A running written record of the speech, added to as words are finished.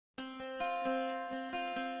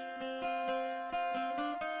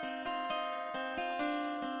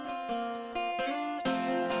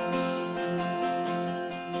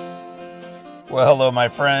Well, hello, my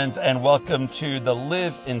friends, and welcome to the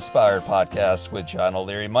Live Inspired podcast with John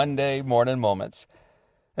O'Leary, Monday Morning Moments.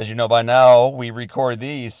 As you know by now, we record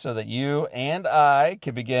these so that you and I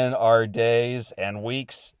can begin our days and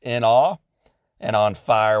weeks in awe and on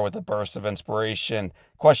fire with a burst of inspiration.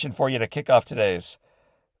 Question for you to kick off today's: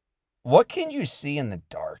 what can you see in the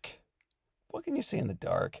dark? What can you see in the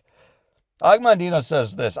dark? Og Mandino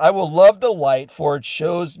says this: I will love the light, for it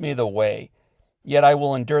shows me the way. Yet I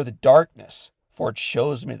will endure the darkness, for it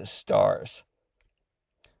shows me the stars.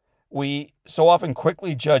 We so often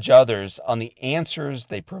quickly judge others on the answers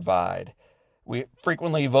they provide. We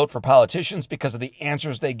frequently vote for politicians because of the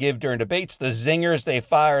answers they give during debates, the zingers they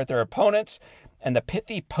fire at their opponents, and the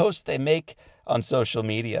pithy posts they make on social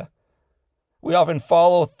media. We often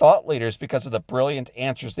follow thought leaders because of the brilliant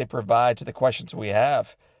answers they provide to the questions we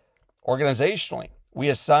have. Organizationally, we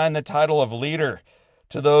assign the title of leader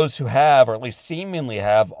to those who have, or at least seemingly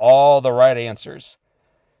have, all the right answers.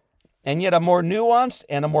 And yet a more nuanced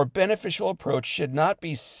and a more beneficial approach should not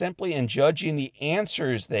be simply in judging the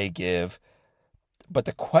answers they give, but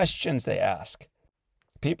the questions they ask.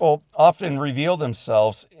 People often reveal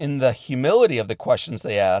themselves in the humility of the questions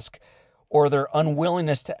they ask, or their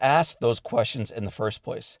unwillingness to ask those questions in the first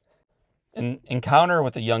place. An encounter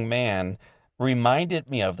with a young man reminded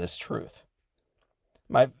me of this truth.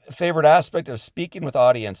 My favorite aspect of speaking with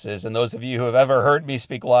audiences, and those of you who have ever heard me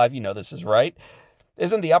speak live, you know this is right,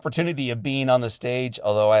 isn't the opportunity of being on the stage,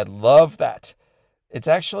 although I love that. It's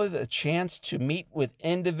actually the chance to meet with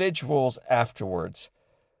individuals afterwards.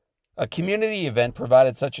 A community event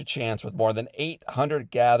provided such a chance, with more than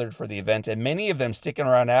 800 gathered for the event, and many of them sticking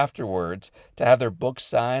around afterwards to have their books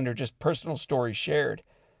signed or just personal stories shared.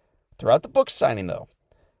 Throughout the book signing, though,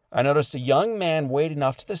 I noticed a young man waiting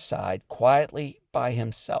off to the side, quietly by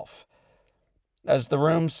himself. As the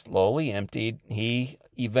room slowly emptied, he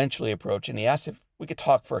eventually approached and he asked if we could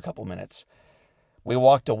talk for a couple minutes. We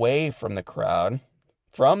walked away from the crowd,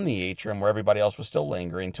 from the atrium where everybody else was still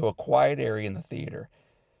lingering, to a quiet area in the theater.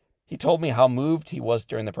 He told me how moved he was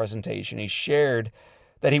during the presentation. He shared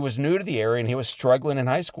that he was new to the area and he was struggling in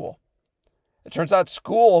high school. It turns out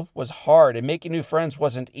school was hard and making new friends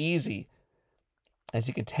wasn't easy. As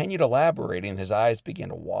he continued elaborating, his eyes began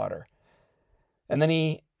to water. And then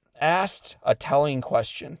he asked a telling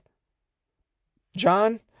question.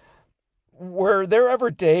 John, were there ever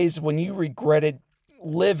days when you regretted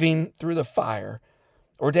living through the fire,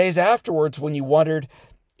 or days afterwards when you wondered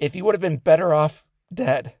if you would have been better off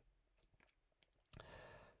dead?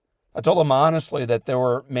 I told him honestly that there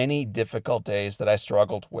were many difficult days that I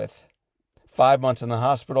struggled with. 5 months in the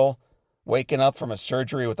hospital, waking up from a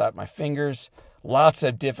surgery without my fingers, lots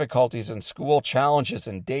of difficulties in school, challenges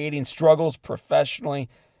in dating, struggles professionally.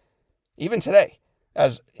 Even today,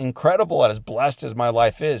 as incredible and as blessed as my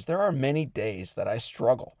life is, there are many days that I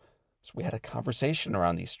struggle. So we had a conversation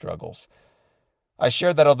around these struggles. I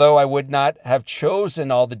shared that although I would not have chosen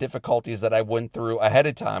all the difficulties that I went through ahead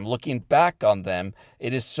of time, looking back on them,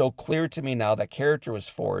 it is so clear to me now that character was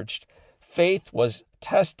forged, faith was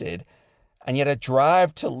tested, and yet a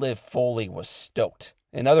drive to live fully was stoked.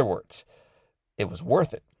 In other words, it was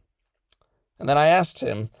worth it. And then I asked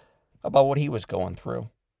him about what he was going through.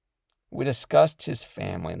 We discussed his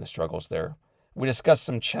family and the struggles there. We discussed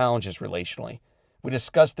some challenges relationally. We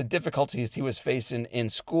discussed the difficulties he was facing in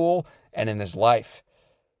school and in his life.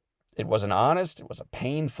 It was an honest, it was a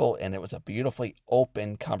painful, and it was a beautifully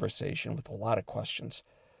open conversation with a lot of questions.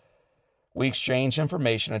 We exchanged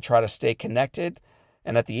information and tried to stay connected.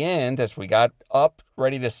 And at the end, as we got up,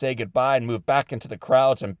 ready to say goodbye and move back into the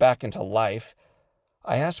crowds and back into life,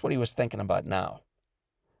 I asked what he was thinking about now.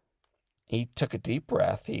 He took a deep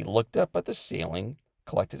breath. He looked up at the ceiling,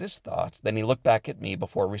 collected his thoughts. Then he looked back at me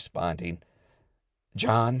before responding.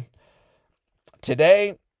 John,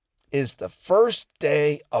 today is the first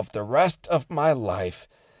day of the rest of my life,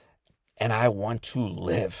 and I want to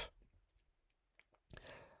live.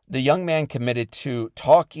 The young man committed to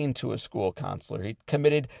talking to a school counselor. He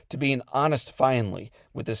committed to being honest finally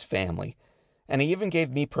with his family. And he even gave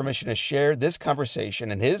me permission to share this conversation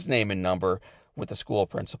and his name and number with the school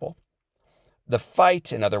principal. The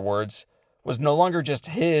fight, in other words, was no longer just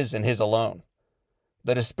his and his alone.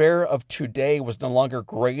 The despair of today was no longer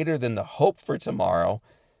greater than the hope for tomorrow,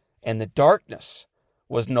 and the darkness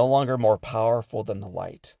was no longer more powerful than the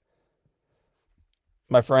light.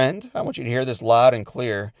 My friend, I want you to hear this loud and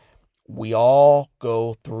clear. We all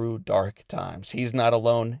go through dark times. He's not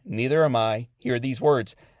alone. Neither am I. Hear these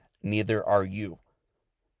words. Neither are you.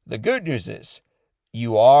 The good news is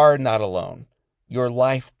you are not alone. Your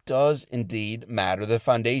life does indeed matter. The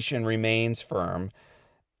foundation remains firm,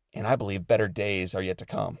 and I believe better days are yet to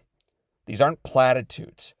come. These aren't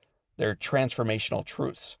platitudes. They're transformational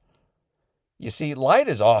truths. You see, light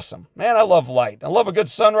is awesome. Man, I love light. I love a good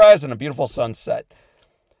sunrise and a beautiful sunset.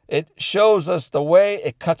 It shows us the way.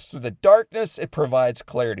 It cuts through the darkness. It provides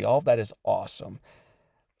clarity. All of that is awesome.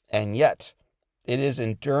 And yet, it is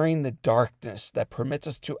enduring the darkness that permits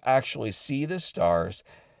us to actually see the stars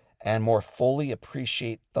and more fully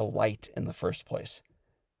appreciate the light in the first place.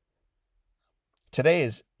 Today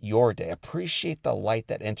is your day. Appreciate the light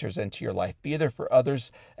that enters into your life. Be there for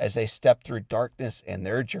others as they step through darkness in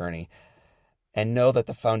their journey, and know that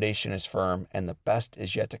the foundation is firm and the best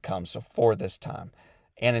is yet to come. So for this time,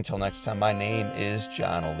 and until next time, my name is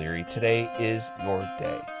John O'Leary. Today is your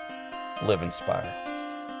day. Live inspired.